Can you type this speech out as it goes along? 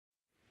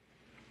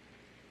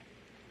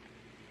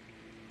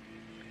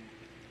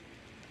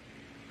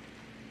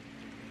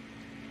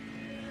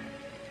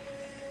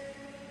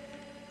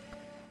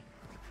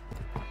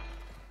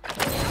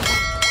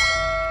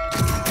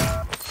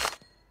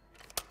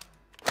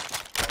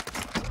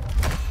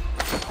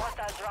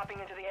Hostiles dropping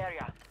into the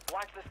area.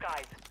 Watch the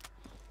skies.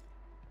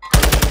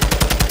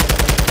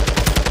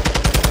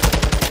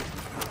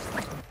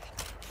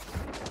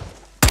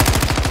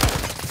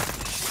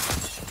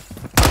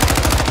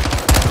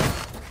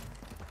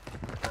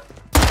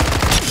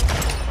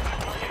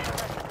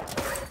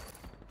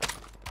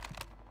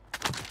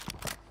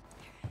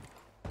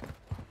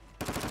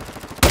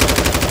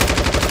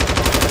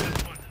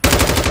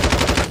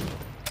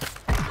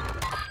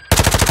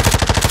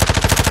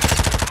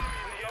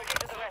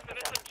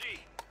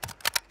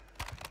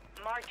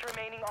 Marked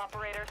remaining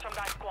operators from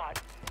that squad.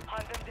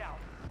 Hunt them down.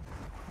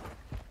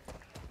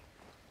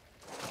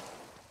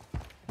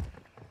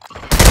 The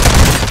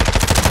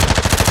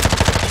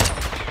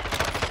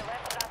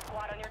rest of that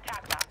squad on your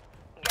tac map.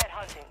 Get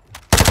hunting.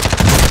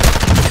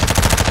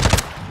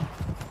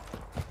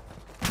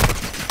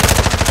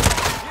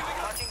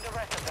 Marking the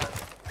rest of them.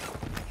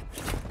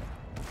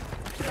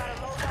 Got a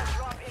loadout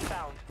drop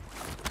inbound.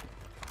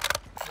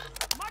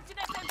 Marked an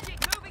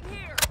SMG moving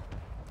here.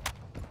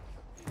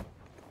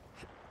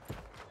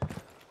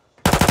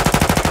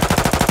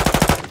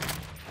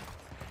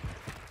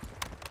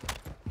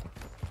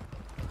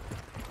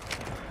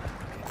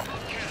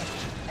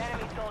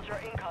 Enemy soldier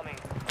incoming.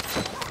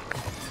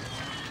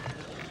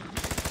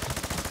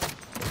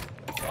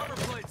 Cover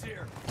plates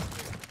here.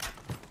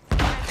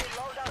 Enemy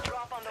loadout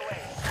drop on the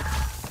way.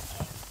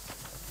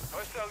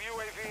 Hostile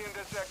UAV in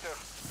this sector.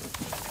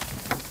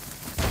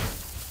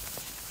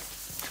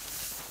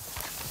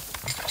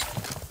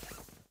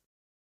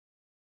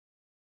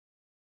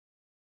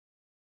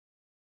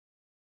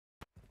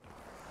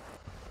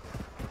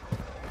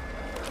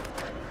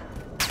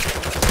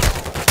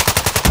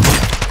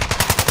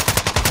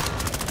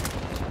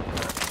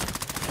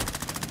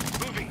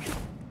 Moving. Use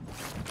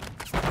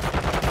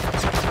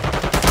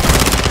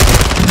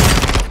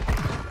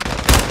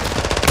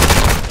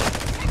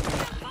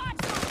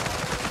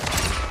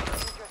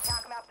your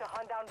tac map to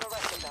hunt down the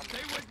rest of them.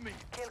 Stay with me.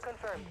 Kill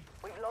confirmed.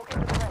 We've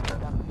located the rest of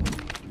them.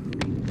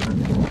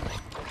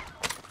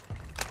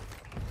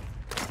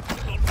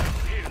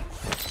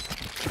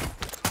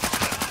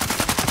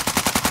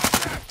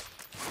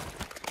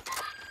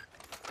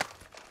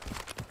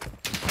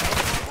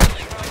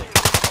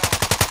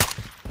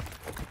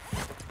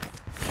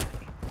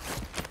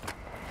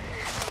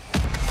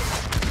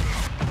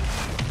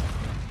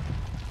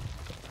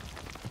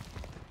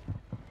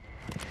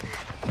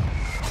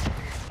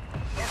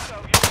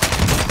 Hostile UAV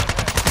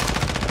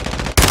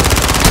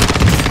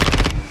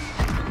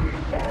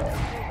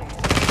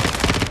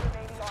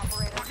Remaining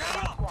operators from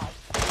that squad.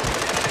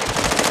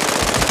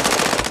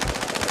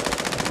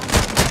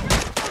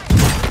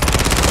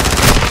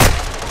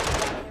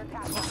 On your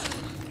tac map.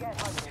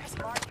 Get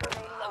hunting. Marked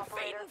remaining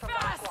operators from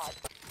that squad.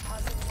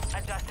 Hunting.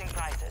 Adjusting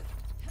prices.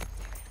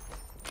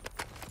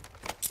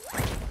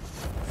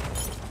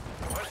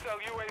 Hostile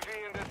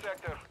UAV in this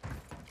sector.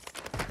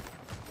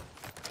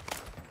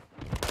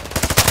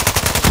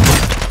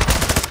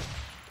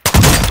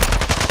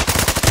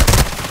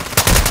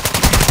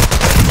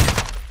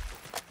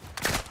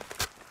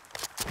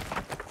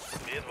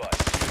 Be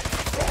advised.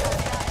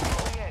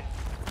 Moving in.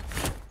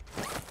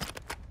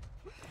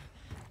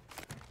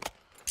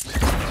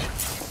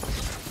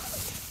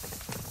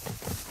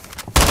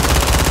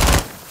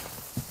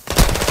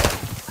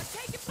 I'm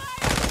taking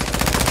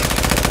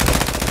fire.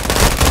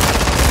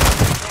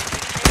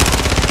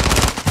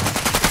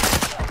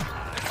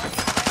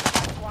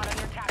 Squad on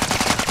your tac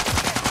map.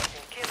 Get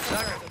hunting. Kill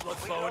confirmed. Look We've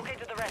forward.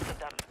 located the rest of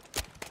them.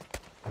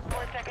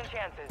 4 second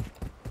chances.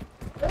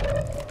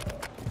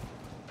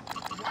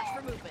 Watch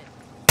for movement.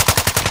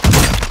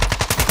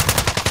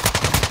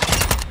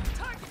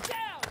 Target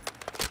down.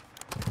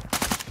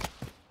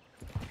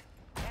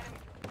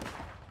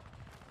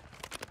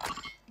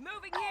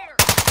 Moving here.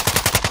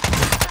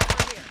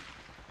 Over here.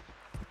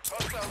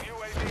 Hostile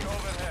UAV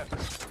overhead.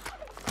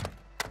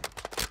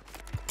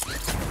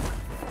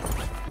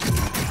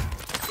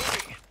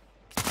 Moving.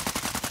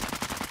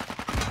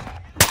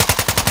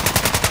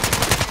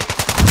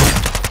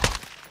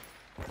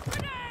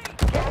 Grenade.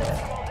 Gas is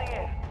closing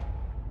in.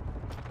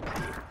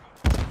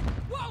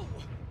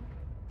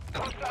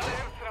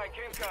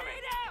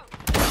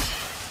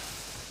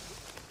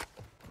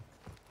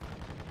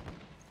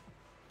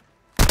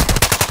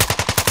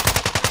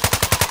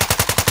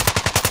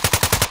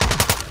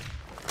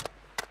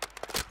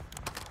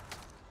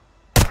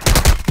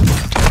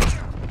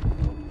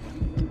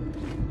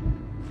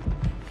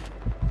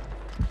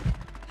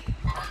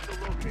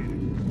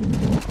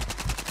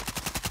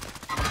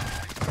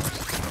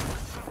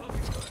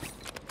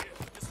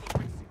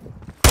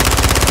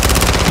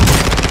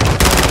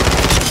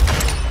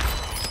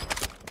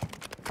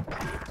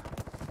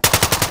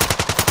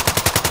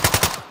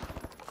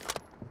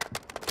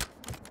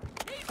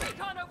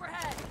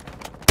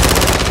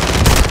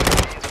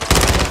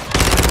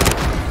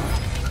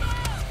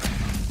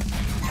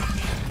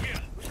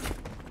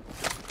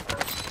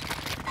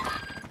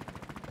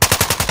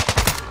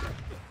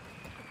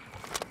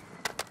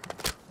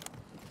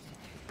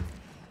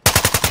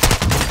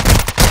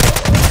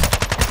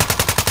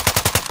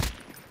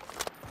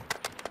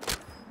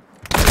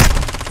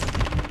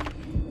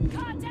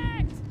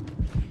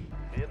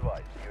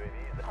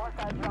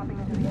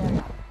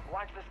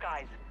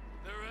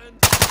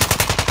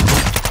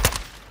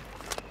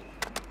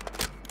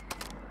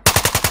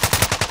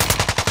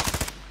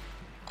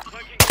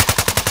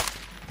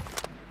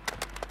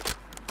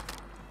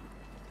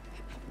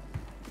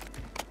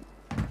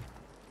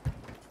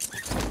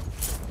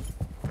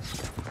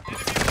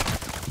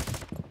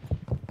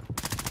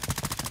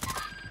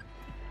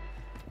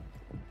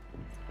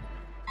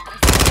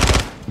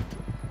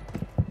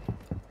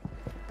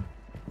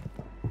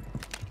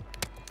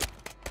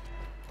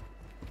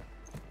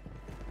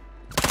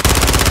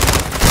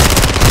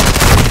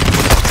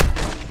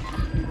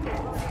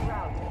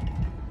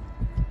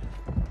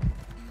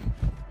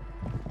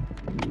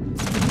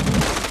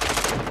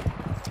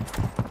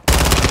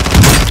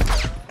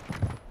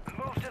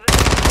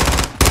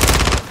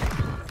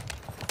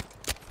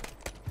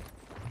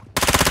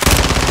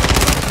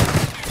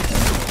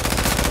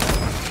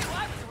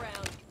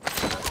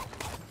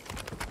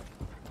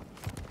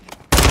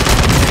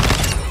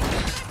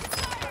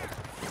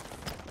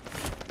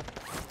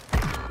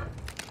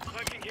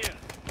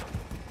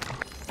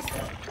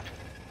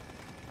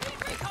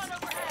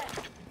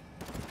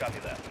 Copy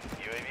that.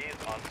 UAV is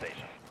on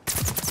station.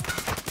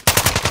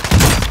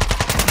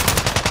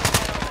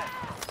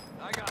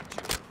 I got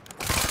you.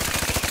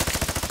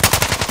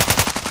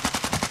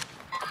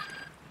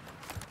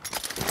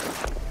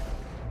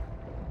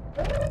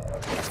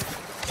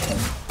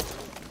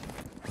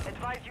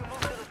 Advise you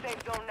move to the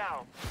safe zone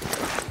now.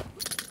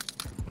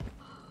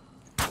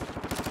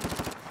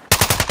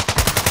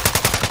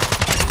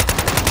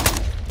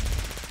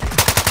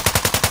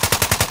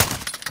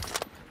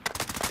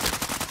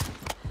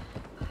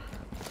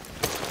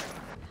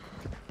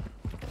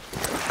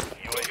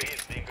 UAV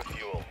is being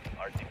refueled.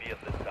 RTB at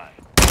this time.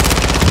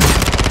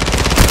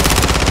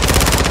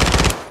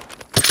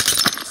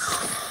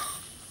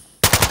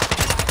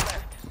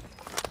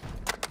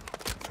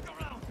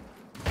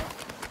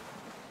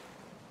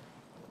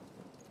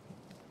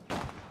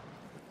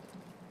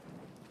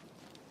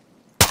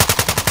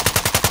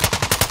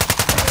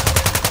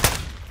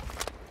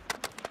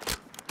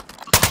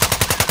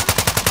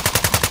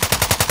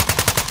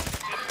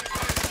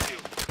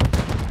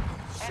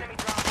 Enemy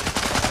dropping.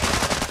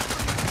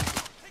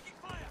 Taking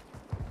fire.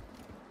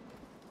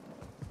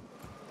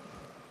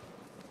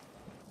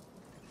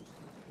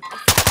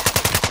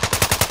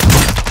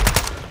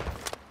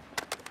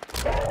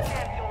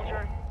 Stand,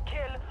 soldier.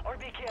 Kill or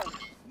be killed.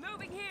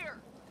 Moving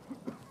here.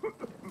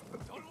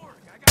 Don't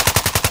worry, I got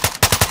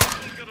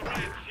you. Got a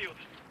riot shield.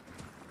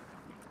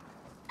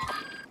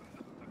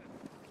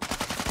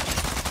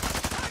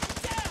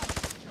 Target down.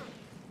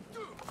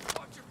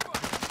 Watch your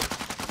fire.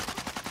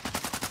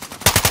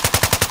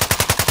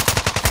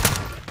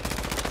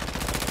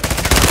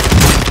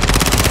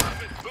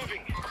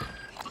 Moving.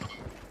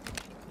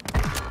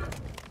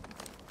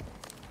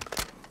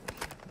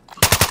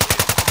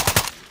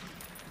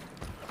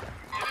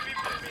 Enemy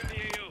moving the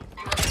AO.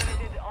 You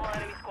eliminated all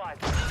enemy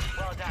squads.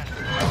 Well done.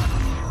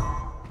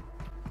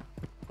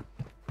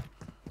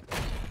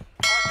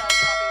 Hostile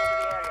dropping into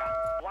the area.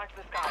 Watch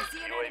the I skies.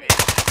 see an UAV enemy.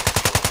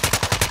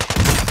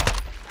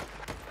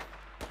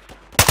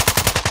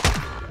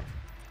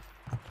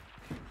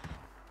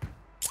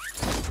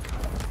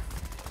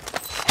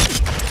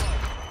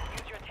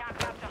 Use your tap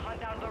map to hunt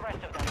down the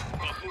rest of them.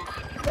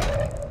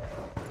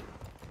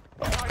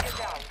 Target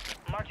down.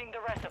 Marching the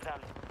rest of them.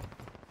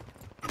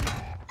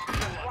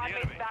 Squad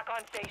mates back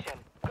on station.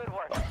 Good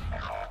work.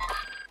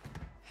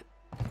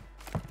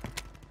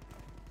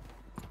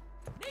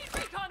 Need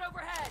recon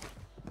overhead.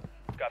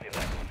 Copy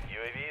that.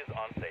 UAV is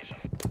on station.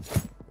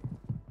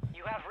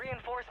 You have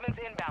reinforcements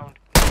inbound.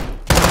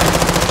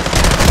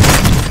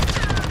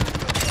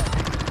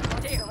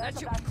 Damn, that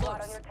should be Squad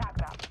close. on your tap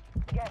map.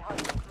 Get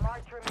hunting.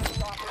 March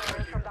remaining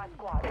operators from that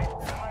squad.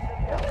 Hunt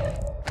them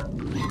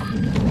down.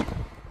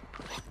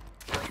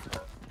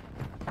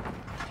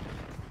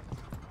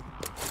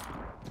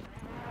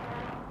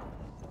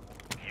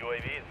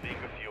 UAV is being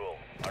refueled.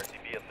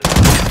 RTB at this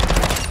time.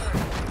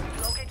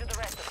 Locate to the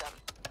rest of them.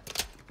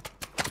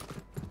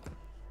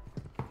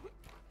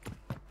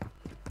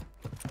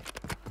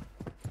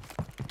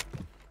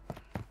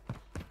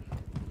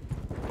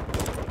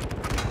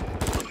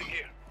 Moving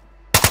here.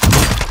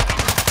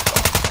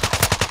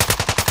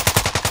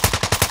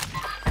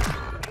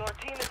 Your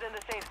team is in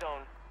the safe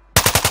zone.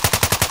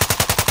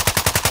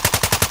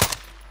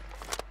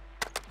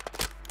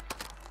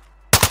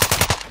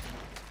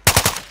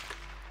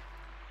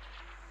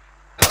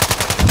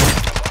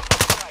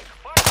 Right.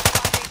 Fire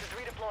squad base is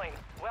redeploying.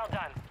 Well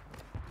done.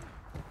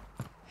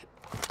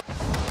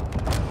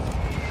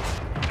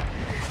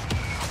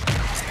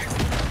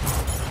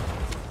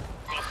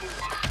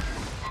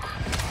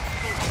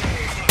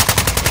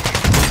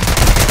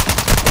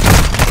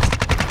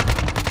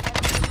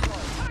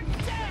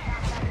 Target down.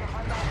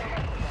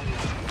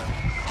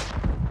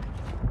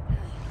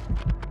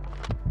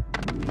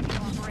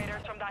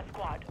 Operators from that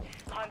squad.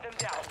 Hunt them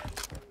down.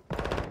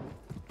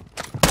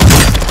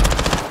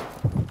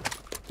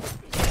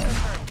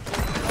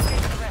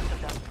 Locate the rest of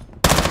them.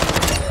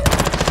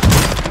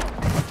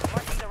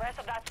 Marking the rest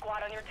of that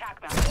squad on your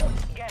tac map.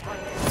 Get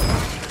hunted.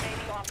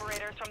 Remaining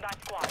operators from that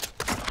squad.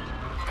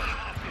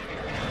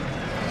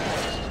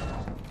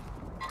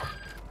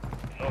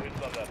 No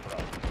hits on that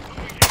front.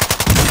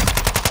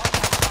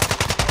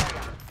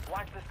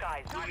 Watch the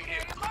skies. Target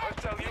area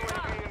marked. Hostile Recon.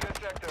 UAV in this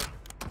sector.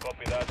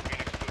 Copy that.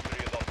 Phoenix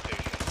 2-3 is on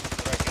station.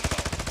 Tracking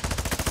now.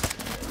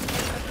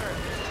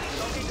 Confirmed.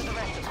 Locate to the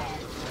rest of them.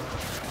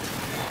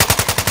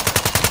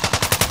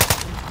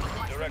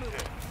 Direct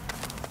hit.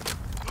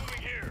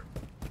 Moving here.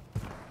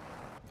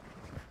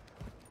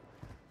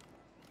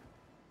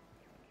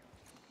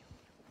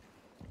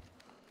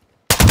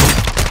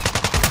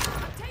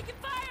 I'm taking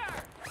fire.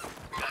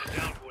 Got a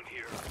down one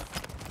here.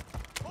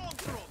 Bomb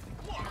throw.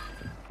 Look.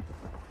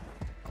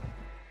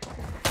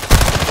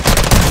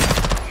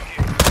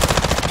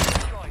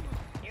 Destroyed.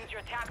 Use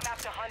your tac map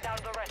to hunt down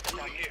the rest of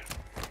them. Moving here.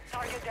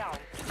 Target down.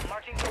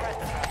 Marching the rest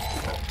of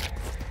them.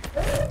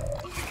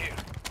 Moving here.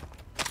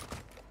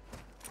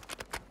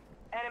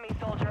 Enemy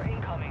soldier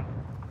incoming.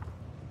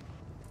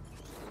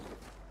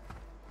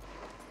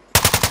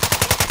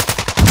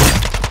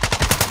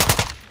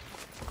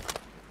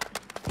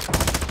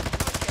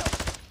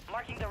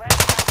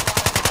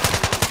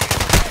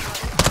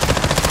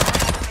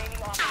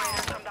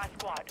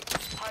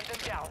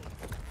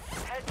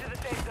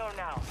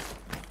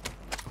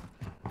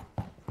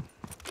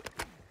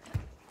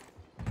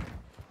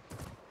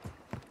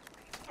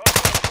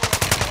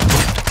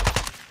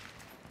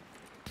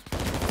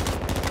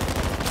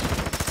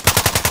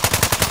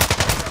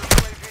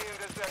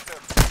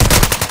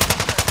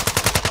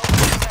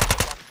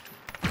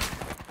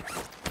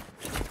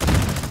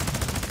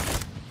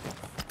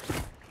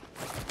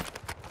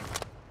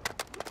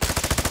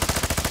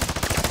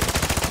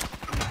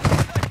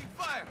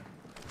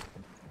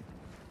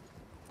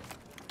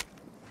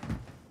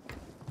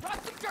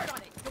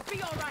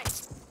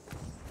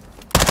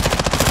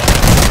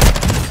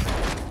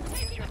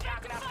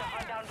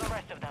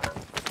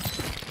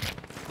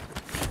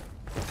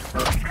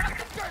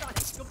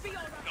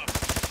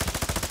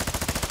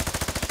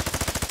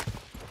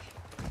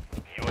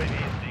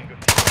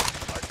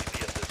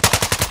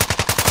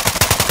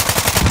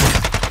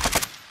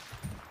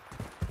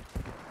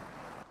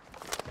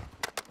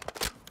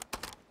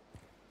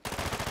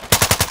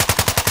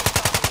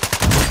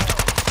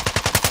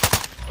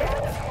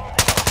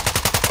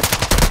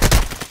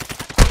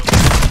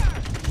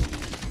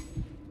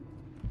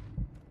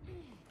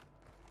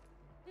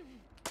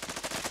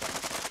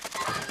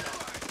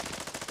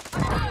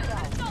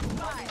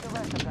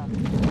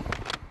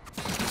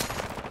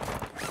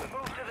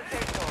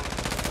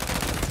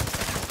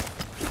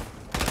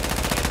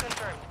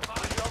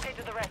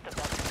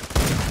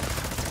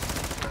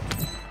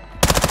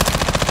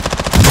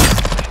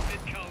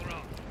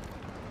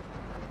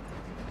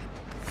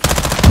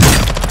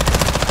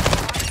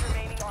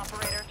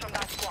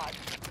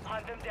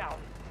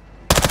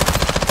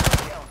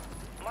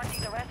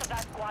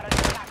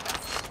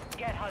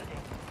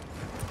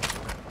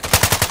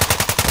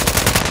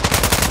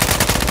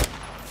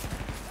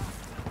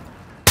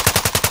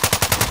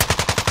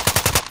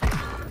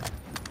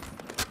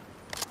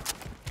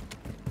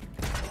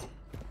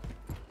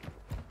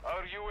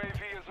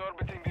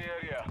 orbiting the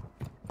area.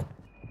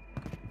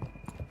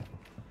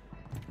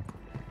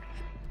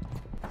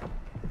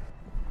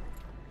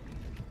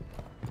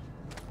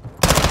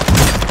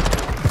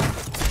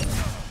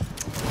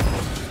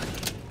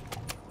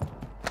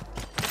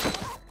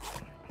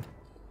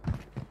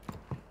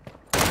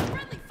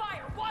 Friendly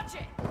fire! Watch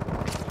it!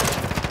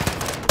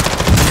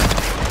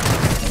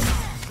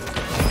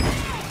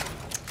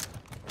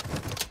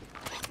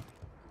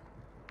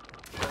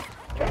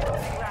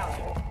 Closing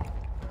round.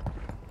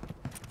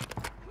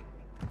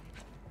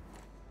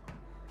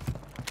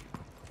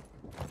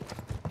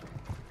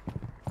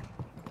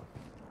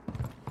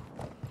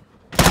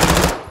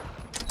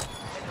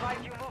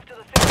 Advise you move to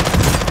the safe.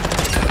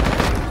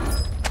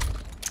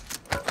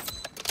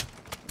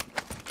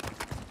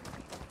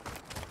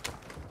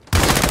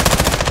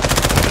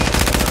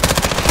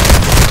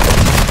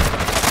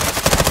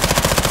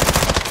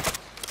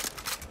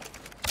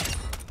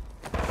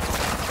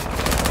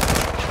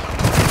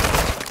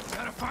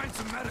 Gotta find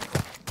some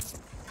medical.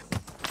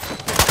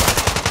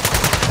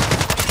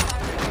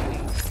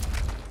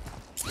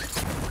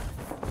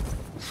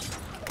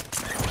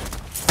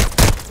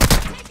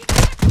 Taking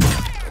effective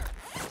fire!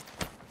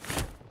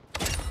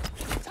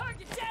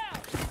 Target down!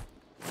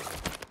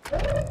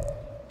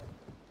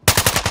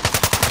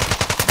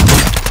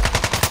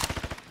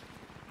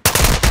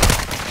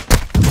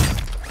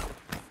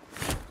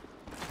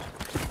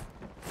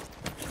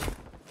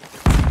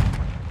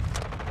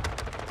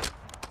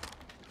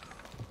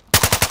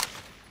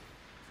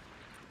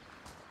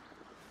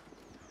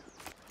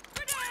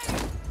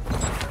 Grenade!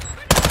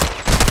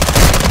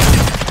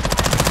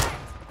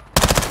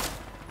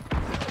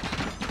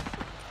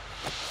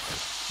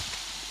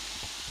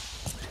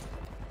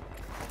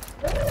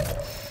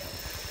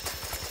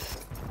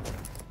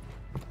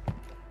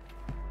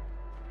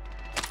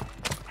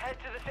 Head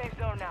to the safe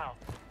zone now.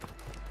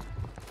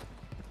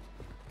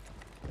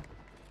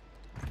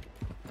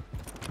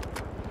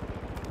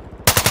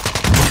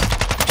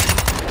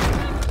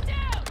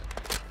 Down!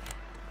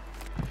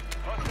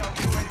 Hostile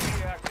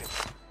UAV active.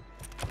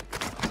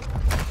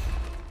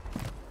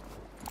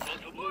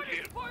 Hostile move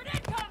here. Support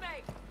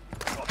incoming!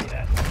 Copy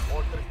that.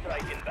 Mortar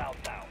strike inbound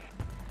now.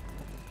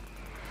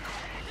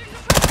 There's a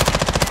person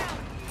down!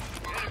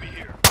 Enemy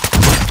here.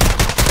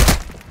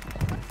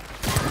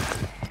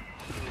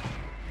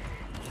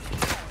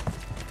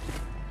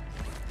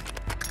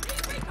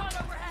 Need recon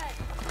overhead!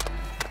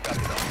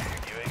 Copy that.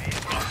 UAV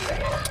is on.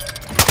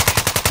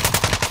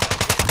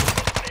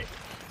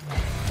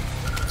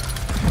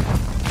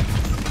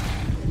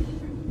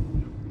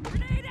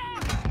 Grenade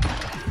out!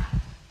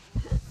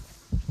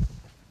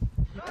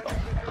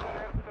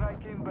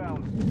 Airstrike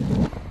inbound.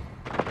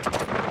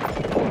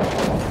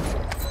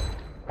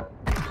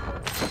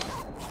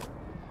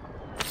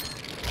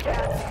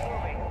 Gas is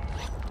moving.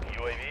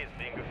 UAV is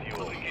being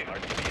refueled.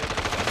 RTB is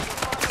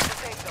Mark the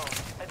safe zone.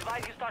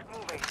 Advise you start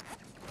moving.